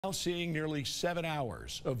Now seeing nearly 7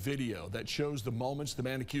 hours of video that shows the moments the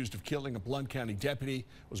man accused of killing a Blount County deputy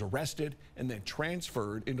was arrested and then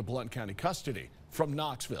transferred into Blount County custody from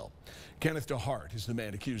Knoxville. Kenneth DeHart is the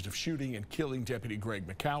man accused of shooting and killing Deputy Greg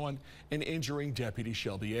McCowan and injuring Deputy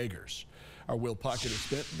Shelby Eggers. Our Will Puckett has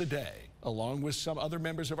spent the day, along with some other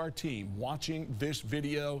members of our team, watching this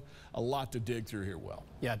video. A lot to dig through here, Will.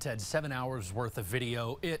 Yeah, Ted, 7 hours worth of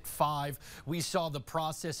video. At 5, we saw the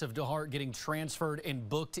process of DeHart getting transferred and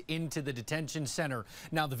booked into the detention center.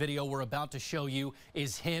 Now the video we're about to show you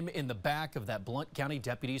is him in the back of that Blount County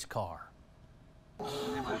deputy's car. You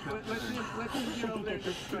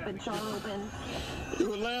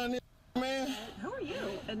allowing this, man? Who are you?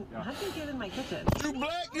 And how did you get in my kitchen? You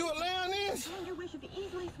black? You allowing this?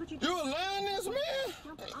 You allowing this, man?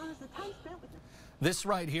 This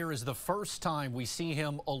right here is the first time we see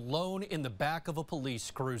him alone in the back of a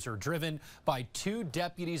police cruiser, driven by 2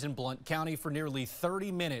 deputies in Blount County for nearly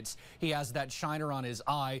 30 minutes. He has that shiner on his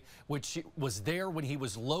eye, which was there when he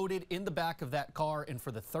was loaded in the back of that car, and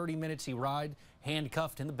for the 30 minutes he ride,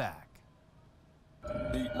 handcuffed in the back.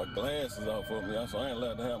 Beat my glasses off of me, so I ain't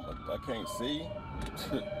allowed to have my, I can't see.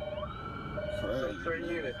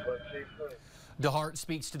 Crazy. DeHart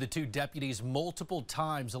speaks to the 2 deputies multiple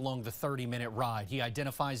times along the 30-minute ride. He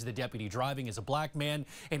identifies the deputy driving as a black man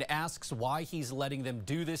and asks why he's letting them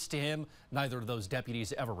do this to him. Neither of those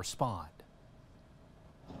deputies ever respond.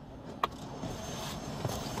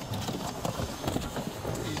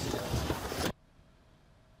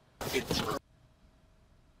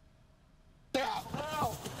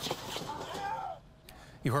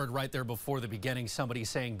 You heard right there before the beginning somebody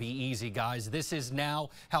saying, "Be easy, guys." This is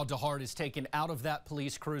now how DeHart is taken out of that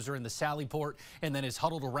police cruiser in the Sallyport and then is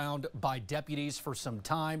huddled around by deputies for some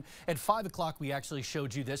time. At 5 o'clock, we actually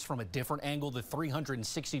showed you this from a different angle, the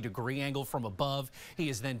 360-degree angle from above. He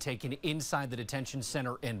is then taken inside the detention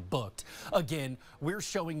center and booked. Again, we're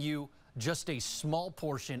showing you just a small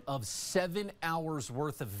portion of 7 hours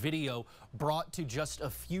worth of video brought to just a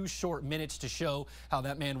few short minutes to show how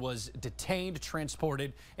that man was detained,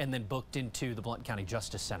 transported, and then booked into the Blount County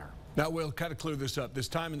Justice Center. Now, we'll kind of clear this up. This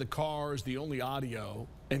time in the car is the only audio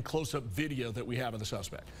and close-up video that we have of the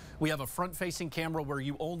suspect. We have a front-facing camera where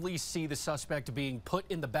you only see the suspect being put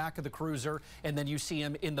in the back of the cruiser, and then you see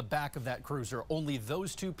him in the back of that cruiser. Only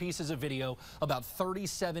those 2 pieces of video, about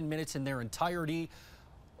 37 minutes in their entirety.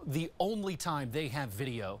 The only time they have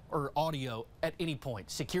video or audio at any point.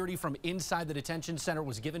 Security from inside the detention center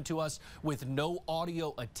was given to us with no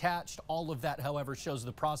audio attached. All of that, however, shows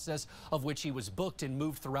the process of which he was booked and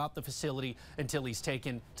moved throughout the facility until he's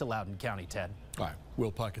taken to Loudoun County, Ted. All right,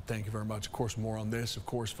 Will Puckett, thank you very much. Of course, more on this, of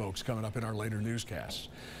course, folks, coming up in our later newscasts.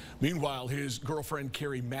 Meanwhile, his girlfriend,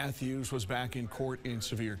 Carrie Matthews, was back in court in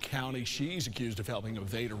Sevier County. She's accused of helping him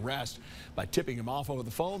evade arrest by tipping him off over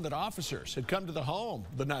the phone that officers had come to the home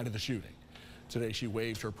the night of the shooting. Today, she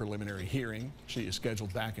waived her preliminary hearing. She is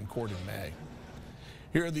scheduled back in court in May.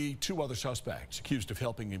 Here are the 2 other suspects accused of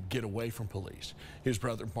helping him get away from police. His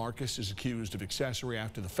brother Marcus is accused of accessory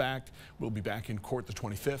after the fact. Will be back in court the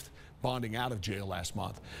 25th, bonding out of jail last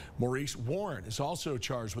month. Maurice Warren is also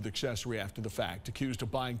charged with accessory after the fact, accused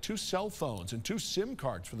of buying 2 cell phones and 2 SIM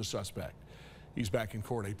cards for the suspect. He's back in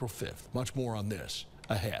court April 5th. Much more on this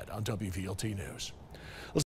ahead on WVLT News.